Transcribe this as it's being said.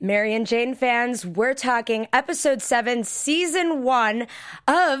Mary and Jane fans, we're talking episode 7, season 1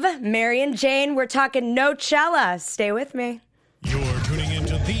 of Mary and Jane. We're talking Nochella. Stay with me. You're tuning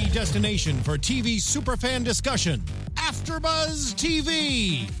into the destination for TV superfan discussion, AfterBuzz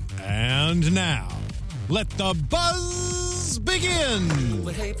TV. And now, let the buzz begin.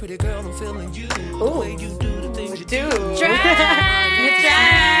 But hey, pretty girl, I'm feeling you. The way you do the things you do.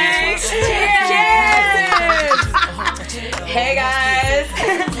 Hey guys,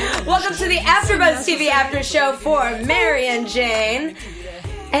 welcome to the AfterBuzz TV after show for Mary and Jane.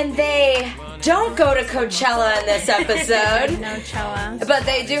 And they don't go to Coachella in this episode. Nochella. But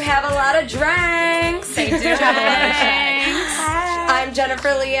they do have a lot of drinks. They do have a lot of drinks. I'm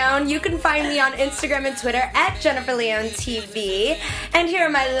Jennifer Leone. You can find me on Instagram and Twitter at Jennifer Leone TV. And here are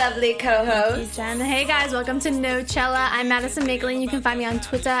my lovely co-hosts. Jen. Hey guys, welcome to Nochella. I'm Madison Makeley, and you can find me on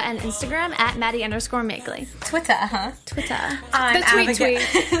Twitter and Instagram at Maddie_Makeley. Twitter, huh? Twitter. I'm The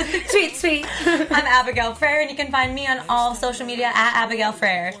tweet. Tweet. I'm Abigail Frere, and you can find me on all social media at Abigail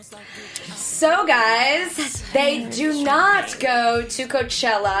Frere. So guys, they do not go to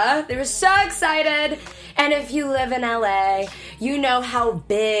Coachella. They were so excited. And if you live in LA, you know how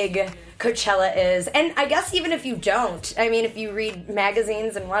big Coachella is. And I guess even if you don't, I mean, if you read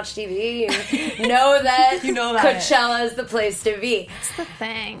magazines and watch TV, you know that Coachella is the place to be. It's the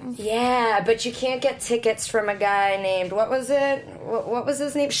thing. Yeah, but you can't get tickets from a guy named, what was it? What was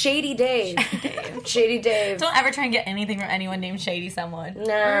his name? Shady Dave. Shady Dave. Don't ever try and get anything from anyone named Shady someone.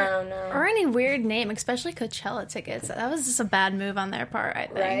 No. Or any weird name, especially Coachella tickets. That was just a bad move on their part, I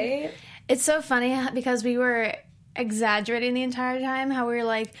think. Right? It's so funny because we were exaggerating the entire time, how we were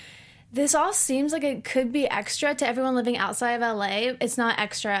like, this all seems like it could be extra to everyone living outside of LA. It's not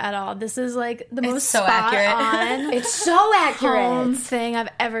extra at all. This is like the most so spot accurate. on It's so accurate. home thing I've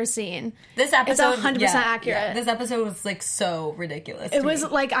ever seen. This episode, It's 100% accurate. Yeah, this episode was like so ridiculous. It was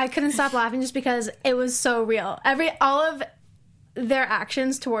like I couldn't stop laughing just because it was so real. All of their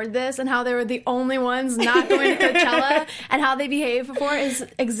actions toward this and how they were the only ones not going to Coachella and how they behave before is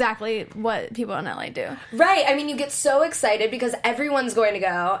exactly what people in LA do. Right. I mean, you get so excited because everyone's going to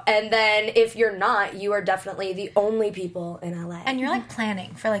go, and then if you're not, you are definitely the only people in LA. And you're like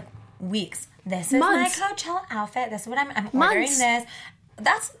planning for like weeks. This is Months. my Coachella outfit. This is what I'm ordering Months. this.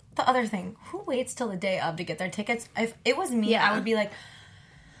 That's the other thing. Who waits till the day of to get their tickets? If it was me, Yeah. I would be like,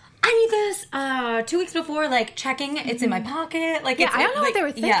 I need this 2 weeks before, like checking. It's in my pocket. Like, Yeah, it's, I don't know like, what they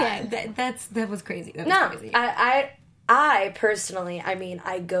were thinking. Yeah, that was crazy. That was no, crazy. I personally, I mean,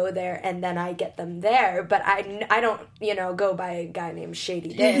 I go there and then I get them there, but I don't, go by a guy named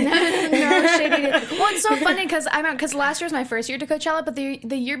Shady Dave. No, Shady did. Well, it's so funny because last year was my first year to Coachella, but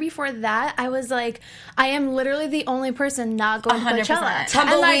the year before that, I was like, I am literally the only person not going to 100%. Coachella.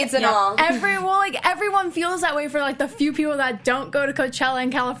 Tumbleweeds and all. Everyone feels that way for like the few people that don't go to Coachella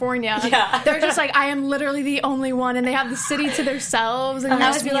in California. Yeah. They're just like, I am literally the only one, and they have the city to themselves, and you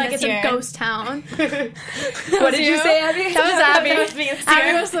that just was feel me like this it's year. a ghost town. What did you say, Abby? That was Abby. That was me this Abby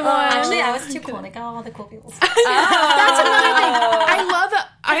year. was the one. Actually, I was too cool. Like, all the cool people. That's another thing. I love it.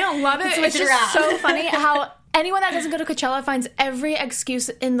 I don't love it. It's Switch it just around. so funny how anyone that doesn't go to Coachella finds every excuse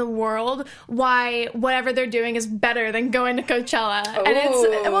in the world why whatever they're doing is better than going to Coachella. And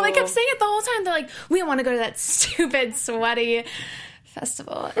they kept saying it the whole time. They're like, we don't want to go to that stupid, sweaty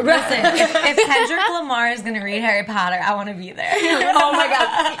festival. Listen, if Kendrick Lamar is going to read Harry Potter, I want to be there. Oh my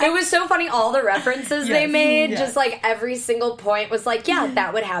god. It was so funny, all the references they made, yes. just like every single point was like, yeah,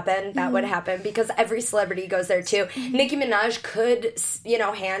 that would happen, because every celebrity goes there too. Nicki Minaj could,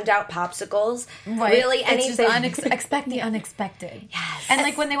 hand out popsicles. Right. Really, It's anything. just expect the unexpected. Yes. And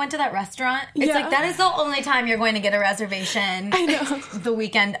like when they went to that restaurant, it's Yeah. like that is the only time you're going to get a reservation. I know. The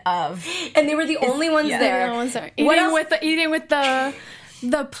weekend of. And they were the only ones yeah. there. No one's there. What Eating with the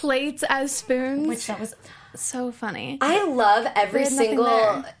plates as spoons. Which that was. so funny. I love They had nothing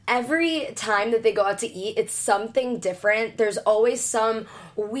there. every time that they go out to eat, it's something different. There's always some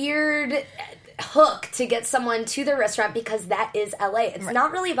weird hook to get someone to the restaurant because that is LA. It's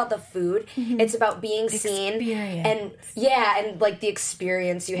not really about the food. It's about being seen and and like the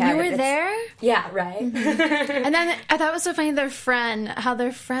experience you have. You were there? Yeah, right. And then I thought it was so funny how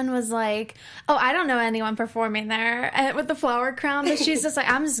their friend was like, oh, I don't know anyone performing there with the flower crown, but she's just like,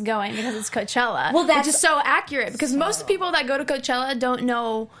 I'm just going because it's Coachella. Well, that's which is so accurate because most people that go to Coachella don't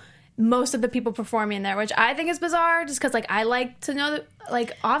know most of the people performing there, which I think is bizarre just because, like, I like to know that,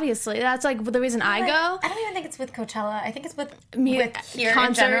 like, obviously, that's, like, the reason I go. I don't even think it's with Coachella. I think it's with here concerts,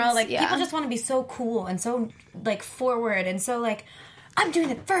 in general. Like, yeah. people just want to be so cool and so, like, forward and so, like, I'm doing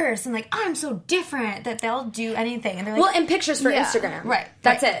it first, and like I'm so different that they'll do anything, and they're like, well, and pictures for Instagram. Right.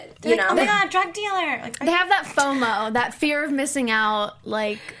 That's right. it. They're You like, know? oh my god, drug dealer. Like, They have that FOMO, that fear of missing out,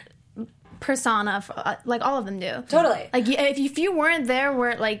 like persona, like all of them do. Totally. Like if you weren't there,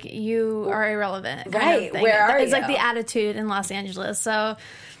 where like you are irrelevant. kind Right, of thing. where are It's you? like the attitude in Los Angeles. So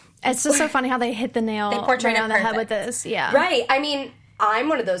it's just so funny how they hit the nail portrayed right on it the head with perfect. this. Yeah. Right. I mean, I'm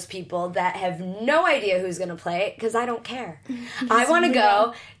one of those people that have no idea who's going to play because I don't care. I want to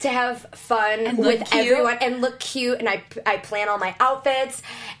go to have fun with cute. everyone and look cute, and I plan all my outfits,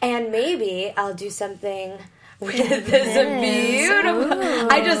 and maybe I'll do something with this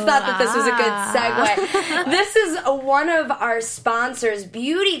beautiful. I just thought that this was a good segue. This is one of our sponsors,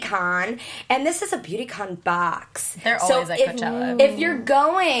 BeautyCon, and this is a BeautyCon box. They're So always at Coachella. If you're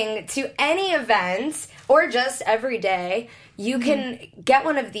going to any events or just every day, you can get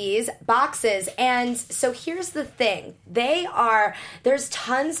one of these boxes. And so here's the thing. There's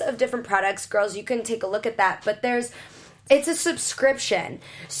tons of different products. Girls, you can take a look at that. But it's a subscription.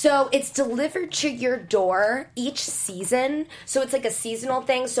 So it's delivered to your door each season. So it's like a seasonal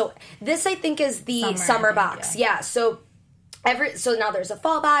thing. So this, I think, is the summer box. Yeah. So now there's a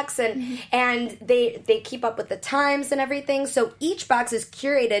fall box, and they keep up with the times and everything. So each box is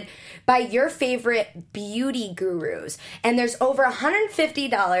curated by your favorite beauty gurus, and there's over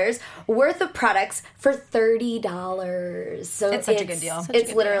 $150 worth of products for $30. So It's such a good deal.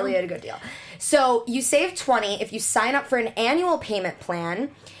 It's literally a good deal. So you save $20 if you sign up for an annual payment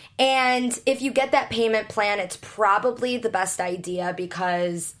plan. And if you get that payment plan, it's probably the best idea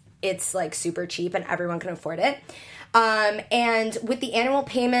because it's like super cheap and everyone can afford it. And with the annual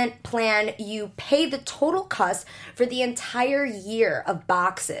payment plan, you pay the total cost for the entire year of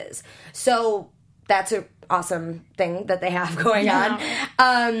boxes. So that's an awesome thing that they have going on.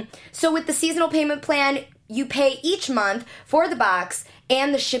 So with the seasonal payment plan, you pay each month for the box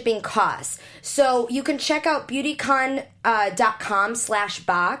and the shipping costs. So you can check out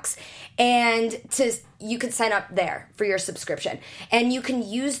beautycon.com/box and you can sign up there for your subscription. And you can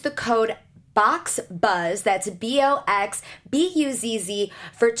use the code BOXBUZZ, that's BOXBUZZ,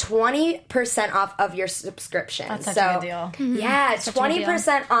 for 20% off of your subscription. That's such a good deal. Yeah,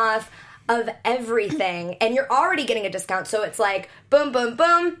 20% off of everything. And you're already getting a discount, so it's like boom, boom,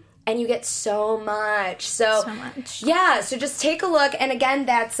 boom, and you get so much. So much. Yeah, so just take a look. And again,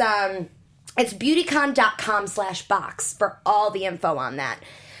 that's it's beautycon.com/box for all the info on that.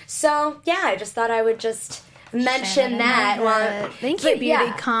 So yeah, I just thought I would just mention that. Thank you,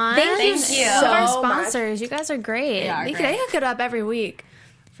 BeautyCon. Thank you so Our much. sponsors, you guys are great. They hook it up every week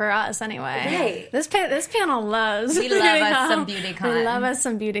for us anyway. Right. This panel loves. We love us some BeautyCon. We love us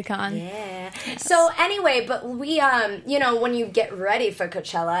some BeautyCon. Yeah. So anyway, but we when you get ready for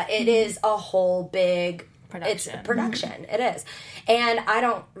Coachella, it is a whole big It's production. It is. And I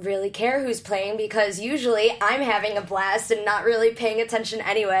don't really care who's playing because usually I'm having a blast and not really paying attention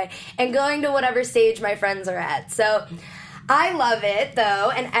anyway and going to whatever stage my friends are at. So I love it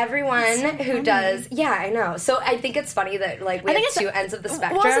though, and everyone who does, yeah, I know. So I think it's funny that like we have two ends of the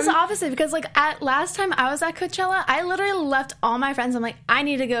spectrum. Well, it's the opposite because like last time I was at Coachella, I literally left all my friends. I'm like, I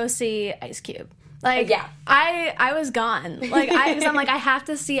need to go see Ice Cube. Like, yeah, I was gone. Like, because I'm like, I have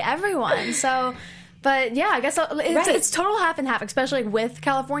to see everyone. So. But yeah, I guess it's total half and half, especially with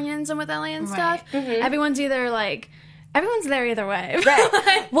Californians and with LA and stuff. Mm-hmm. Everyone's there either way.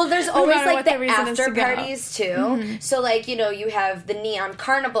 Right. Well, there's always no like the reason is after to parties too. Mm-hmm. So like, you have the Neon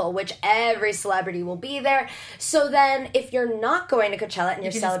Carnival, which every celebrity will be there. So then if you're not going to Coachella and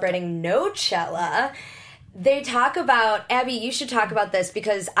you're celebrating Nochella, they talk about, Abby, you should talk about this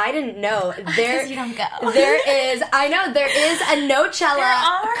because I didn't know there you don't go. There is a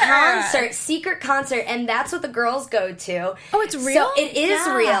Nochella secret concert, and that's what the girls go to. Oh, it's real? So it is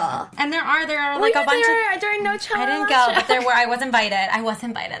real. And there are like a bunch of during Nochella. I didn't go, but I was invited.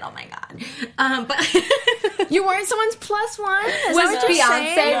 Oh my god. But you weren't someone's plus one? Was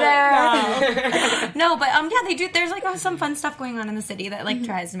Beyonce there? No, but yeah, they do. There's like some fun stuff going on in the city that like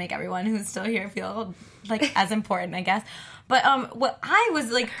tries to make everyone who's still here feel like as important, I guess. But what I was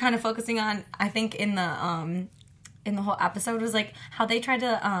like kind of focusing on, I think in the whole episode was like how they tried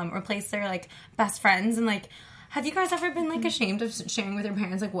to replace their like best friends, and like, have you guys ever been like ashamed of sharing with your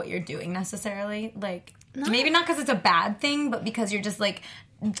parents like what you're doing necessarily? Like, maybe not because it's a bad thing, but because you're just like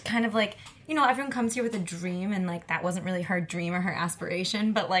kind of like, everyone comes here with a dream, and like that wasn't really her dream or her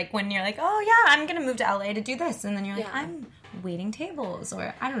aspiration. But like when you're like, oh yeah, I'm gonna move to LA to do this, and then you're like, I'm waiting tables,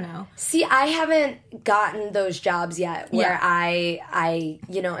 or I don't know. See, I haven't gotten those jobs yet where I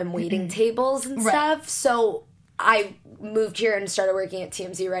am waiting tables and stuff. So I moved here and started working at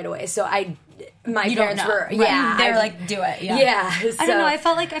TMZ right away. So my you don't parents know. were, Right. yeah. They were like, do it. Yeah. yeah. I don't know.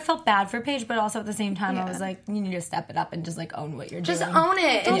 so- I felt bad for Paige, but also at the same time, I was like, you need to step it up and just like own what you're just doing. own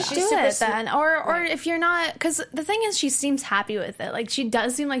it. Don't And she's do super it then, or if you're not, because the thing is, she seems happy with it. Like she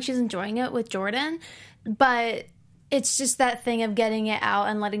does seem like she's enjoying it with Jordan, but it's just that thing of getting it out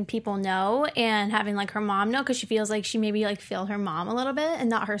and letting people know and having like her mom know, because she feels like she maybe like failed her mom a little bit and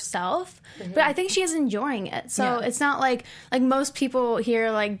not herself. But I think she is enjoying it, so it's not like most people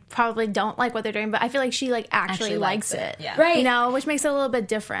here like probably don't like what they're doing, but I feel like she like actually likes it. Yeah. Right. You know, which makes it a little bit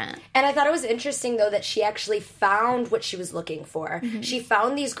different. And I thought it was interesting, though, that she actually found what she was looking for. She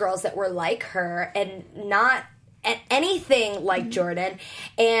found these girls that were like her and not anything like Jordan,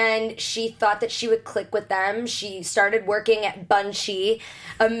 and she thought that she would click with them. She started working at Bunchy,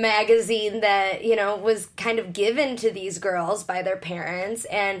 a magazine that, you know, was kind of given to these girls by their parents.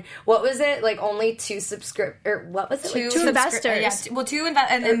 And what was it? Like only two investors. Yeah,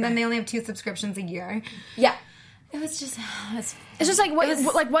 and then they only have 2 subscriptions a year. Yeah. It was just, It's just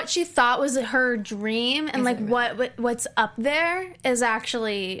like what she thought was her dream, and like what's up there is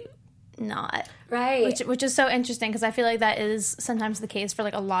actually not. Right. Which is so interesting, because I feel like that is sometimes the case for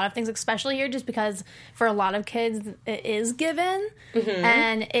like a lot of things, especially here, just because for a lot of kids it is given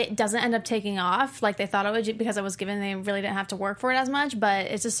and it doesn't end up taking off like they thought it would, because it was given. They really didn't have to work for it as much, but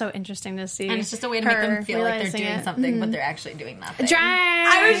it's just so interesting to see. and it's just a way to make them feel like they're doing something, but they're actually doing nothing. Drink.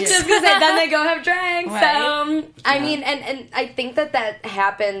 I was just gonna say, then they go have drinks. Right. I mean, and I think that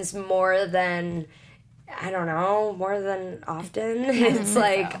happens more than, I don't know, more than often. It's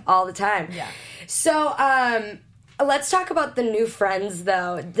like all the time. Yeah. So, let's talk about the new friends,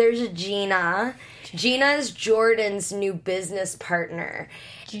 though. There's Gina. Gina is Jordan's new business partner.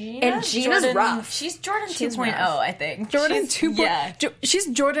 And Gina's rough. She's Jordan 2.0, rough. I think. Jordan 2. Yeah. She's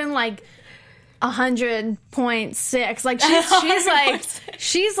Jordan like 100.6. Like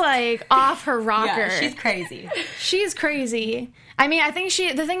she's like off her rocker. Yeah, she's crazy. She's crazy. I mean, I think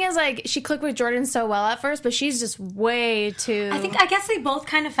the thing is, like, she clicked with Jordan so well at first, but she's just way too... I guess they both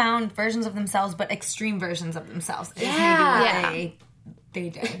kind of found versions of themselves, but extreme versions of themselves. Is Yeah. maybe what they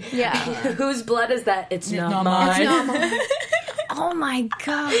did. Yeah. Whose blood is that? It's not mine. mine. It's not mine. Oh my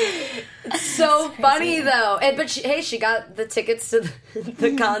god. So funny, though. But she got the tickets to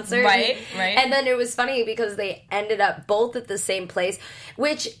the concert. Right. And then it was funny because they ended up both at the same place,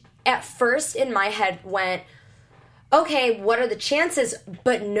 which at first in my head went, okay, what are the chances?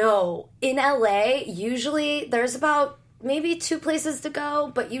 But no, in LA, usually there's about maybe 2 places to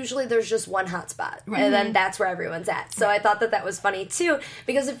go, but usually there's just one hotspot. Right. And then that's where everyone's at. So I thought that was funny too,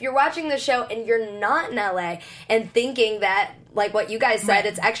 because if you're watching the show and you're not in LA and thinking that, like what you guys said,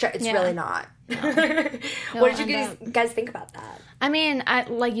 it's extra, it's really not. What did you guys think about that? I mean,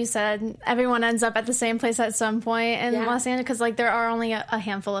 like you said, everyone ends up at the same place at some point in Los Angeles, because like there are only a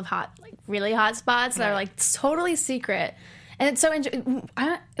handful of really hot spots that are like totally secret. And it's so interesting.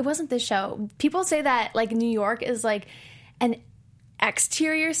 It wasn't this show. People say that like New York is like an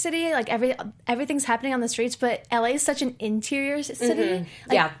exterior city, like everything's happening on the streets, but LA is such an interior city.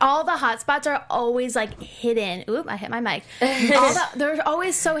 Like, all the hot spots are always like hidden. Oop, I hit my mic. They're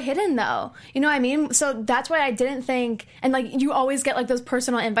always so hidden, though. You know what I mean? So that's why I didn't think, and like you always get like those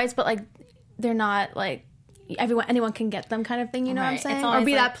personal invites, but like they're not like anyone can get them kind of thing. You know what I'm saying? Or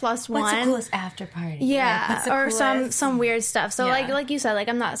be that plus one. What's the coolest after party? Yeah, or coolest? some weird stuff. So like you said, like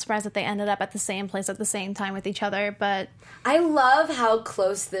I'm not surprised that they ended up at the same place at the same time with each other. But I love how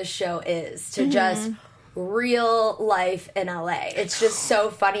close this show is to just real life in LA. It's just so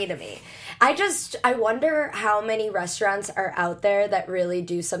funny to me. I wonder how many restaurants are out there that really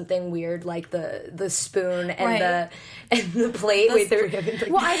do something weird, like the spoon and the plate.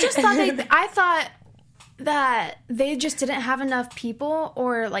 Well, I just thought I thought that they just didn't have enough people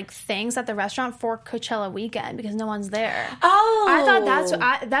or like things at the restaurant for Coachella weekend because no one's there. Oh, I thought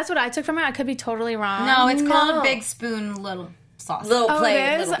that's what I took from it. I could be totally wrong. No, it's called Big Spoon Little Saucer. Little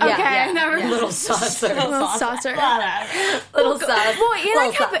plate. It is? Little, Okay, never mind. Little saucer. Little saucer. Little sauce. Well,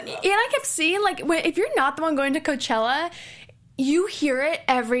 I kept seeing, like, if you're not the one going to Coachella, you hear it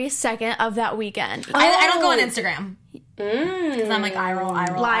every second of that weekend. I don't go on Instagram. Because I'm like, I roll.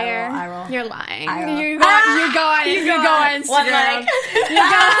 Liar. You're lying. You go on Instagram. One like.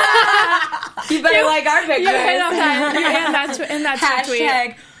 You better like our pictures. And that's tweet.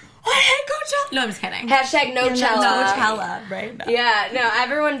 Hashtag, Coachella. No, I'm just kidding. Hashtag Nochella. Coachella, right? No. Yeah, no,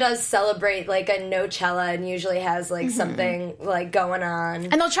 everyone does celebrate like a Nochella and usually has like something like going on.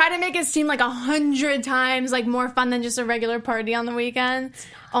 And they'll try to make it seem like 100 times like more fun than just a regular party on the weekend,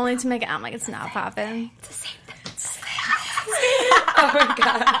 only to make it. I'm like, it's not popping. It's the same thing. Oh my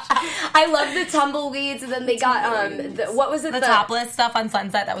gosh. I love the tumbleweeds, and then they got what was it? The topless stuff on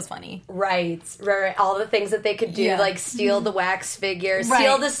Sunset, that was funny. Right. All the things that they could do, Yeah. like steal the wax figure, Right.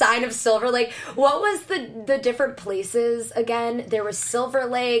 steal the sign of Silver Lake. What was the different places again? There was Silver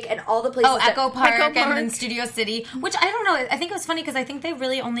Lake and all the places. Oh, Echo Park, Echo Park. and then Studio City, which I don't know. I think it was funny because I think they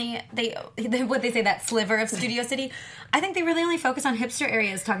really only what they say, that sliver of Studio City. I think they really only focus on hipster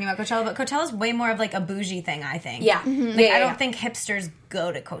areas talking about Coachella, but Coachella's way more of like a bougie thing. I think. Yeah. Like, I don't think hipsters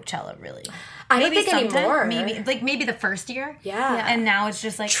go to Coachella really. I don't Maybe think sometime, anymore. Maybe the first year. Yeah. And now it's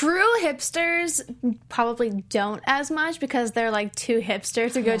just like True hipsters probably don't as much because they're like too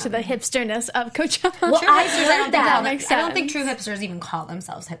hipster to go to the hipsterness of Coachella. Well, True I hipsters, heard I don't think that. Makes I don't think sense. true hipsters even call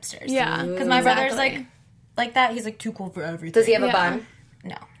themselves hipsters. Yeah. Because my brother's Exactly. like that. He's like too cool for everything. Does he have a Yeah. bun?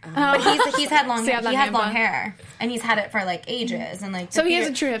 No, but he's had long So you have that he had man long bun. hair, and he's had it for like ages, and like So he is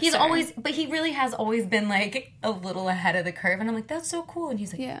a true He's hipster. always, but he really has always been like a little ahead of the curve, and I'm like, that's so cool, and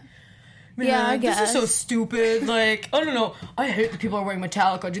he's like, Yeah. Man, Yeah, I this is so guess. stupid. Like, I don't know. I hate that people are wearing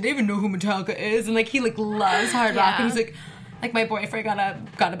Metallica. Do they even know who Metallica is? And like, he like loves hard rock, and he's like my boyfriend got a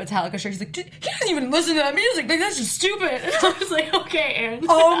Metallica shirt. He's like, he doesn't even listen to that music. Like, that's just stupid. And I was like, okay, Aaron.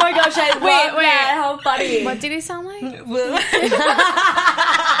 Oh my gosh, I love wait. that. How funny. What did he sound like?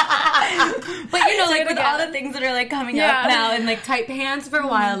 But you know, like with again. all the things that are like coming Yeah. up now, and like tight pants for a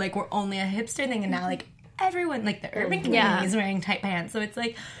while, like we're only a hipster thing, and now like everyone, like the urban community is wearing tight pants. So it's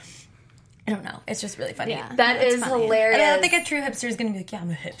like, I don't know. It's just really funny. Yeah. That is funny. hilarious. And I don't think a true hipster is going to be like, yeah,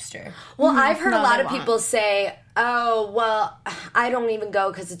 I'm a hipster. Well, I've heard a No, lot they of won't. people say, oh, well, I don't even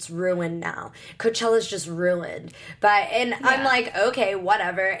go because it's ruined now. Coachella's just ruined. I'm like, okay,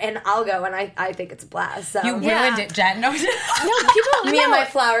 whatever. And I'll go, and I think it's a blast. So. You Yeah. ruined it, Jen. No, No, people. Me and my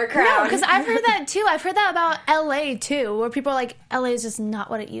flower crown. No, because I've heard that too. I've heard that about LA too, where people are like, LA is just not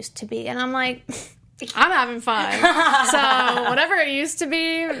what it used to be. And I'm like, I'm having fun. So whatever it used to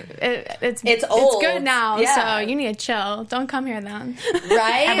be, it's old. It's good now. Yeah. So you need to chill. Don't come here then.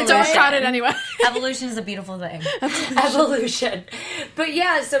 Right? It's Evolution. overcrowded anyway. Evolution is a beautiful thing. Evolution. But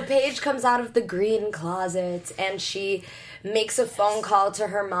yeah, so Paige comes out of the green closet and she makes a phone call to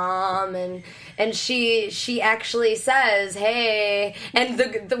her mom and she actually says, hey, and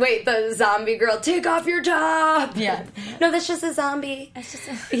the zombie girl, take off your top. Yeah. No, that's just a zombie. It's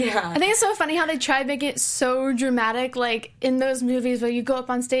just Yeah. I think it's so funny how they try to make it so dramatic, like in those movies where you go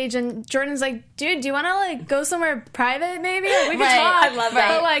up on stage and Jordan's like, dude, do you want to like go somewhere private maybe? Like, we can Right. talk. I love that.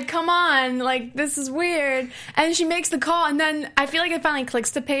 But like, come on, like this is weird. And she makes the call, and then I feel like it finally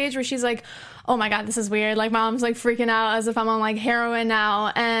clicks to Paige where she's like, oh my god, this is weird. Like mom's like freaking out as if I'm on like heroin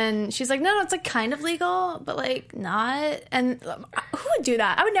now, and she's like, no, it's like kind of legal, but like not. And who would do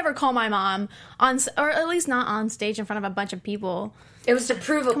that? I would never call my mom on, or at least not on stage in front of a bunch of people. It was to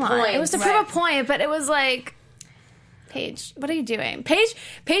prove a Come on. point. It was to prove a point, but it was like, Paige, what are you doing? Paige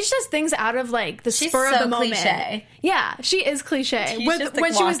does things out of like the spur of so the moment. cliche. Yeah, she is cliche. She's just, like,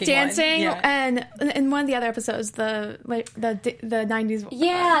 when she was walking one. dancing, Yeah. and in one of the other episodes, the 90s.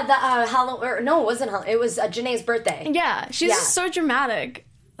 Yeah, the Halloween. No, it wasn't Halloween. It was Janae's birthday. Yeah, she's Yeah. just so dramatic.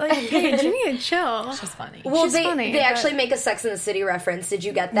 Like, Paige, you need to chill. It's funny. Well, She's they funny, they but- actually make a Sex and the City reference. Did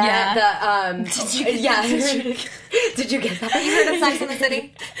you get that? Yeah. Did you get that? Did you get that? You heard of Sex in the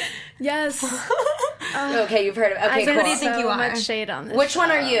City? Yes. Okay, you've heard of. Okay, I cool. get do you think so you are? much shade on this. Which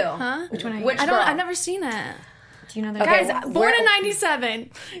one are show. you? Huh? Which one are you? Which I don't. girl? I've never seen it. Do you know the Okay, Guys, well, born we're- in '97.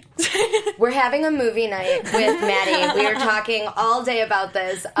 We're having a movie night with Maddie. We are talking all day about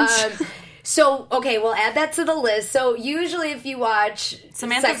this. So, okay, we'll add that to the list. So, usually if you watch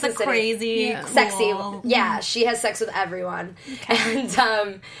Samantha's Sex the and the City- crazy, cool. sexy, yeah, she has sex with everyone. And,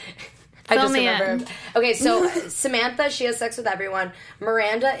 I Fill just me remember. in. Okay, so Samantha, she has sex with everyone.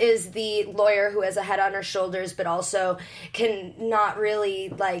 Miranda is the lawyer who has a head on her shoulders, but also can not really,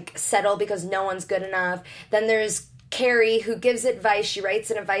 like, settle because no one's good enough. Then there's Carrie, who gives advice. She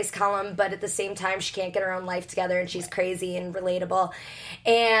writes an advice column, but at the same time, she can't get her own life together, and she's crazy and relatable.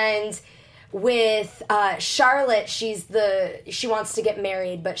 And with Charlotte, she wants to get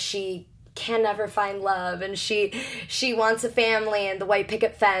married, but she can never find love, and she wants a family and the white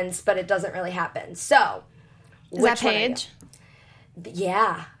picket fence, but it doesn't really happen. So, Is that Paige?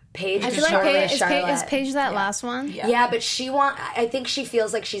 Yeah, Paige. I is feel like Charlotte, Paige, Charlotte. is Paige that last one? Yeah, but I think she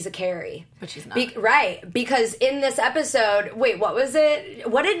feels like she's a Carrie. But she's not. Right, because in this episode, wait, what was it?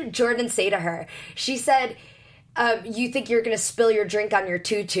 What did Jordan say to her? She said, you think you're going to spill your drink on your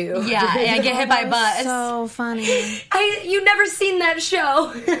tutu. Yeah, and get hit by a bus. So funny. You never seen that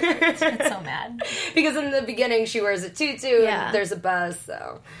show. It's so mad. Because in the beginning, she wears a tutu Yeah. and there's a bus,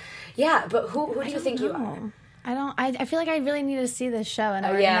 so. Yeah, but who do you think you are? I feel like I really need to see this show in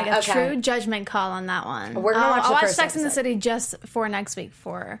order yeah, to make a okay. true judgment call on that one. We're gonna watch the I'll watch first Sex in the episode. City just for next week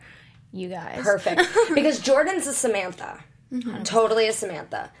for you guys. Perfect. Because Jordan's a Samantha. Totally a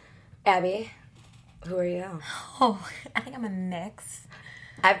Samantha. Abby, who are you? Oh, I think I'm a mix.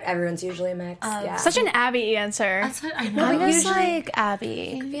 Everyone's usually a mix. Yeah. Such an Abby answer. That's what I know. I'm just like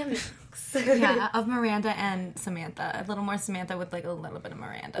Abby. Be a mix. Yeah, of Miranda and Samantha. A little more Samantha with like a little bit of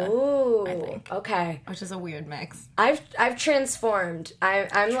Miranda. Ooh. I think. Okay. Which is a weird mix. I've transformed.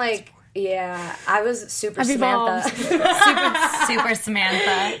 I'm like, yeah, I was super I've Samantha. Super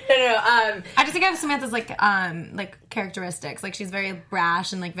Samantha. No, I just think I have Samantha's like characteristics. Like she's very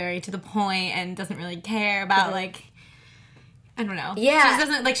brash and like very to the point and doesn't really care about like I don't know. Yeah. She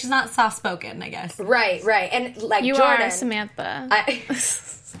doesn't like she's not soft spoken, I guess. right. And like You Jordan. are Samantha.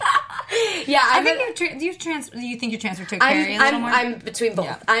 Yeah, I think do you think you're transferred to Carrie a little more? I'm between both.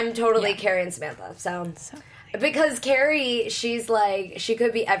 Yeah. I'm totally Yeah. Carrie and Samantha. So because Carrie, she's like she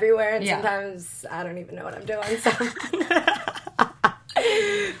could be everywhere, and Yeah. sometimes I don't even know what I'm doing. So.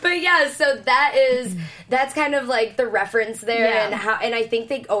 But yeah, so that's kind of like the reference there, Yeah. and I think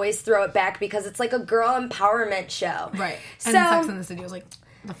they always throw it back because it's like a girl empowerment show, Right. So And Sex in the City was like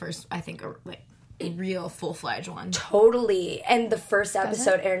the first, I think, like a real full-fledged one. totally. And the first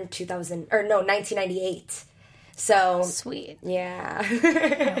episode aired in 1998. So Sweet. yeah.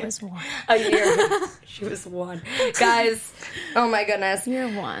 I was one. A year. She was one. Guys, oh my goodness. You're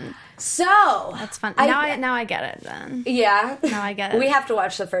one. So. That's fun. I- Now I get it then. Yeah. Now I get it. We have to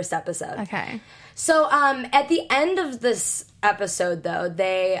watch the first episode. Okay. So, at the end of this episode, though,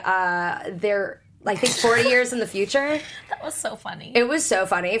 they're, I think, 40 years in the future. That was so funny. It was so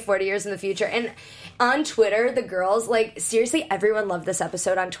funny, 40 years in the future. And on Twitter, the girls, like, seriously, everyone loved this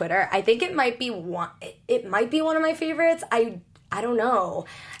episode on Twitter. I think it might be one of my favorites. I don't know.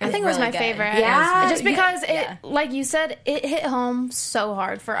 I think it was really my good. favorite. Yeah. Just because Yeah. it, like you said, it hit home so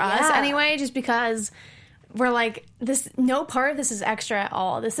hard for us Yeah. anyway, just because we're like, no part of this is extra at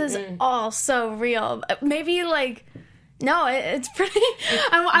all. This is all so real. Maybe like, no, it's pretty,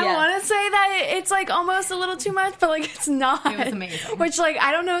 I Yeah. want to say that it's like almost a little too much, but like it's not. It was amazing. Which like,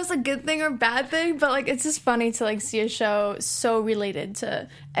 I don't know if it's a good thing or bad thing, but like it's just funny to like see a show so related to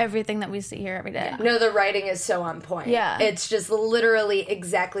everything that we see here every day. No, the writing is so on point. Yeah. It's just literally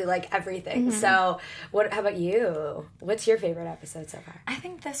exactly like everything. So, how about you? What's your favorite episode so far? I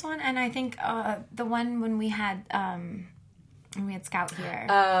think this one, and I think the one when we had Scout here.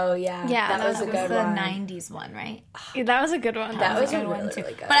 Oh, yeah. Yeah, That was a was good the one. 90s one, right? That was a good one. That was a good one, really, too.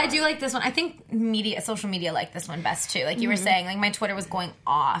 really good But I one. do like this one. I think social media liked this one best too. Like you were saying, like my Twitter was going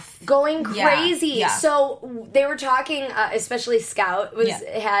off. Going Yeah, crazy. yeah. So they were talking, especially Scout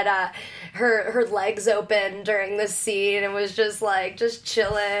had her legs open during the scene and was just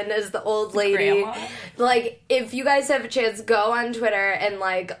chilling as the old lady. Grandma. Like, if you guys have a chance, go on Twitter and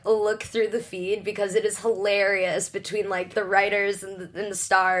like look through the feed because it is hilarious between like the writers and the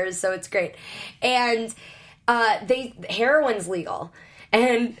stars. So it's great. And heroin's legal.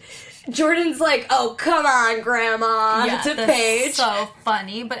 And Jordan's like, "Oh, come on, Grandma," to that's Paige. so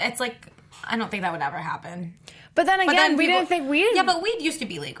funny, but it's like I don't think that would ever happen. But then again, then we people- didn't think weed. Yeah, but weed used to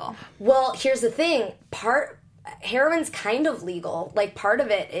be legal. Well, here's the thing. Heroin's kind of legal. Like, part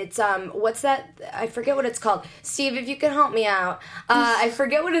of it, it's, what's that? I forget what it's called. Steve, if you can help me out. I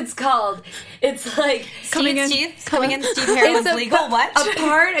forget what it's called. It's like... Coming in Steve Heroin's legal? What? A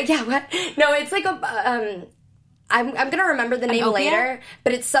part... Yeah, what? No, it's like a... I'm going to remember the name opiate? later,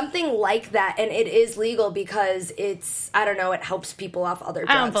 but it's something like that, and it is legal because it's, I don't know, it helps people off other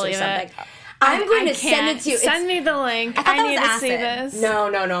drugs I don't believe or something. it. I'm going I to send it can't. to you. Send me the link. thought I that need was to see acid. this.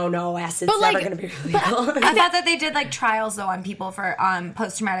 No. Acid's But, like, never going to be legal. I thought that they did like trials though on people for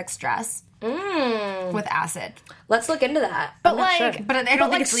post-traumatic stress with acid. Let's look into that. But I'm not like, sure. But I don't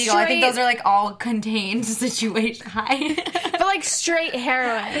think it's legal. I think those are like all contained situation. but like straight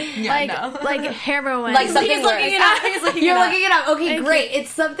heroin. Yeah, no. like heroin. Like something He's looking it up. He's looking You're it up. looking it up. Okay, Thank great. It's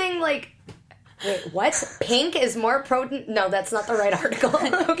something like. Wait, what? Pink is more potent? No, that's not the right article.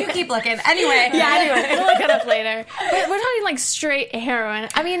 You keep looking. Anyway. We'll look it up later. But we're talking like straight heroin.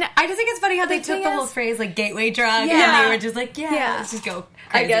 I mean, I just think it's funny how they took thing the whole is- phrase like gateway drug Yeah. and they were just like, Yeah. let's just go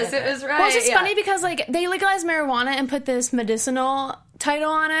I crazy guess with it was right. well, it's just yeah. funny because like they legalized marijuana and put this medicinal title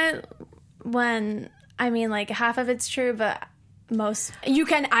on it. When I mean, like half of it's true, but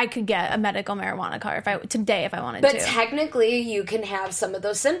I could get a medical marijuana card if I wanted But to. technically, you can have some of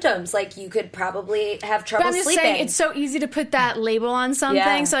those symptoms. Like, you could probably have trouble But I'm just sleeping. saying, it's so easy to put that label on something.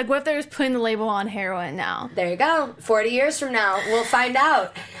 Yeah. So, like, what if they're just putting the label on heroin now? There you go. 40 years from now, we'll find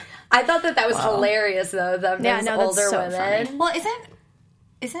out. I thought that was hilarious, though, those Yeah, no, that's older so women. funny. Well,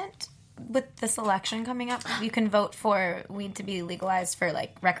 isn't with this election coming up, you can vote for weed to be legalized for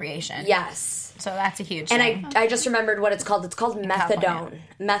like recreation. Yes. So that's a huge And thing. I just remembered what it's called. It's called methadone. California.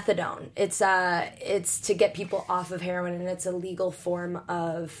 Methadone. It's to get people off of heroin, and it's a legal form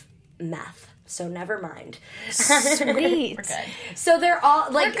of meth. So never mind. Sweet. We're good. So they're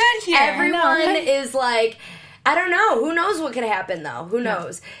all like, We're good here. everyone No. is like, I don't know. Who knows what could happen though? Who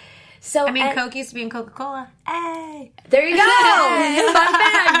knows? So I mean, and- Coke used to be in Coca-Cola. Hey! there you go. Fun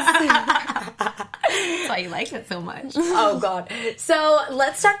facts. That's why you liked it so much. Oh god. So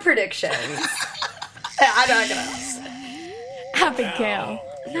let's talk predictions. I'm not gonna. Abigail.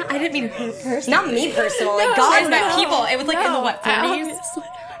 No, I didn't mean her personally. Not me personally. I God, meant no. people. It was like in the what, 40s?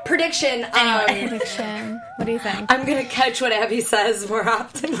 Prediction. Prediction. What do you think? I'm gonna catch what Abby says more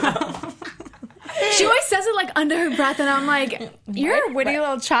often. She always says it like under her breath, and I'm like, "You're a witty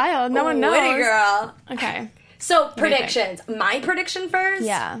little child. No one knows." Witty girl. Okay. So predictions. My prediction first.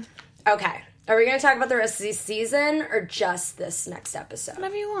 Yeah. Okay. Are we gonna talk about the rest of the season or just this next episode?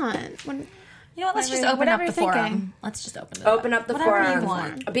 Whatever you want. You know what? Let's just Whatever- open up whatever the you're forum. thinking. Let's just open it Open up the Whatever forum you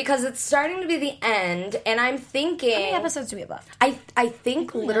want. because it's starting to be the end, and I'm thinking. How many episodes do we have left? I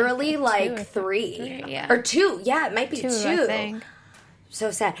think literally like or three. three, yeah. Or two. Yeah, it might be two. I think. So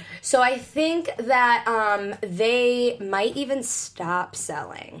sad. So I think that they might even stop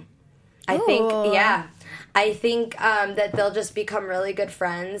selling. I think, Ooh. yeah. I think that they'll just become really good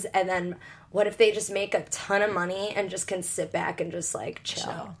friends, and then what if they just make a ton of money and just can sit back and just like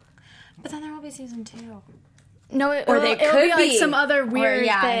chill? But then there will be season 2. No, Or they it'll could be like be. some other weird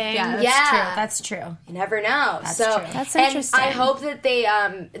yeah, thing. Yeah, that's Yeah. true. That's true. You never know. That's so true. That's and interesting. I hope that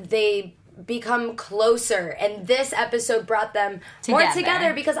they become closer, and this episode brought them more Together.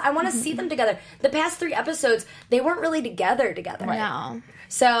 together because I want to see them together. The past 3 episodes, they weren't really together. No.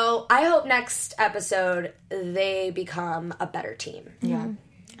 So I hope next episode they become a better team. Yeah.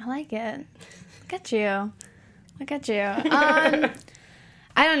 I like it. Look at you. Look at you.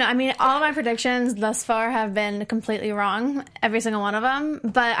 I don't know. I mean, all of my predictions thus far have been completely wrong, every single one of them.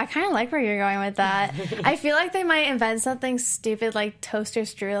 But I kind of like where you're going with that. I feel like they might invent something stupid like toaster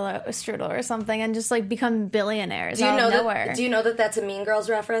strudel or something, and just like become billionaires Do you out know of nowhere. that? Do you know that that's a Mean Girls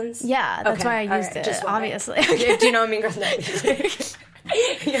reference? Yeah, that's Okay, why I all used right, it. just wondering. Obviously. Do you know Mean Girls? No.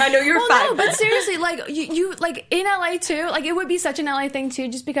 Yeah, I know you're Well, fine. no, but seriously, like you like in LA too, like it would be such an LA thing too,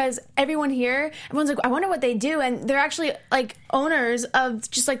 just because everyone's like, I wonder what they do, and they're actually like owners of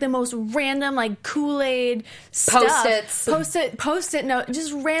just like the most random like Kool-Aid stuff. Post-it note,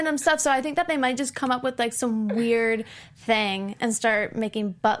 just random stuff. So I think that they might just come up with like some weird thing and start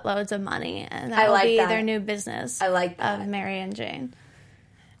making buttloads of money, and that will like be that. their new business. I like that. Of Mary and Jane.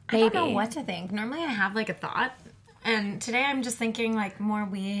 I don't know what to think. Normally I have like a thought, and today I'm just thinking like more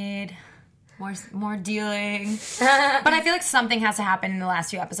weed, more dealing. But I feel like something has to happen in the last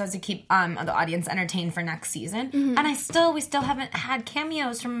few episodes to keep the audience entertained for next season. Mm-hmm. And we still haven't had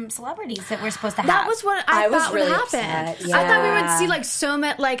cameos from celebrities that we're supposed to have. That was what I was thought really would happen. upset. I thought we would Yeah. see like so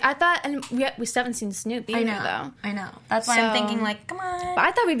much. Like I thought, and we still haven't seen Snoop either, I know. though. I know. That's why I'm So- thinking like, come on. But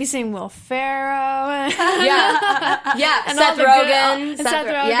I thought we'd be seeing Will Ferrell. Yeah, And Seth all the Rogen. good, Seth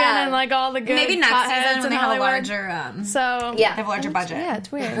Rogen, yeah. and like all the good Maybe next potheads season in when they have a Hollywood. larger, So Yeah. have a larger budget. yeah,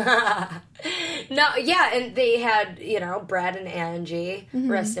 it's weird. No, yeah, and they had, Brad and Angie.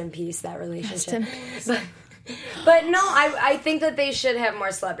 Rest in peace, that relationship. But no, I think that they should have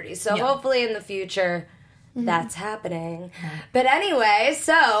more celebrities. So Yeah. hopefully in the future that's happening. But anyway,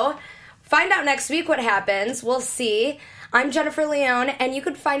 so find out next week what happens. We'll see. I'm Jennifer Leone, and you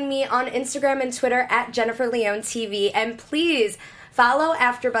can find me on Instagram and Twitter at Jennifer Leone TV. And please follow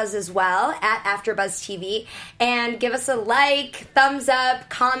AfterBuzz as well at AfterBuzz TV, and give us a like, thumbs up,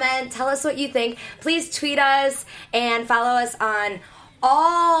 comment, tell us what you think. Please tweet us and follow us on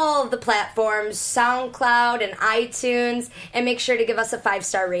all the platforms, SoundCloud and iTunes, and make sure to give us a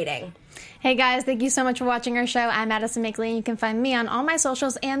 5-star rating. Hey guys, thank you so much for watching our show. I'm Madison Makeley, and you can find me on all my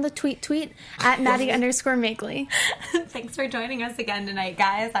socials and the tweet at Maddie_Makeley. Thanks for joining us again tonight,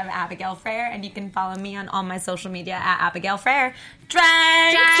 guys. I'm Abigail Frere, and you can follow me on all my social media at Abigail Frere.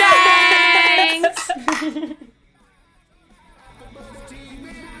 Thanks!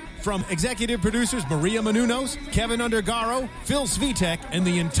 From executive producers Maria Menounos, Kevin Undergaro, Phil Svitek, and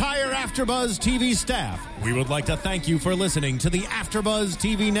the entire AfterBuzz TV staff, we would like to thank you for listening to the AfterBuzz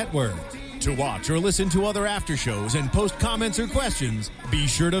TV network. To watch or listen to other after shows and post comments or questions, be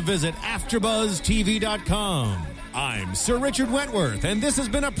sure to visit AfterBuzzTV.com. I'm Sir Richard Wentworth, and this has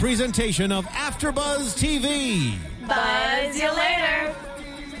been a presentation of AfterBuzz TV. Buzz you later.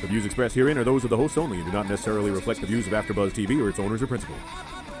 The views expressed herein are those of the hosts only and do not necessarily reflect the views of AfterBuzz TV or its owners or principals.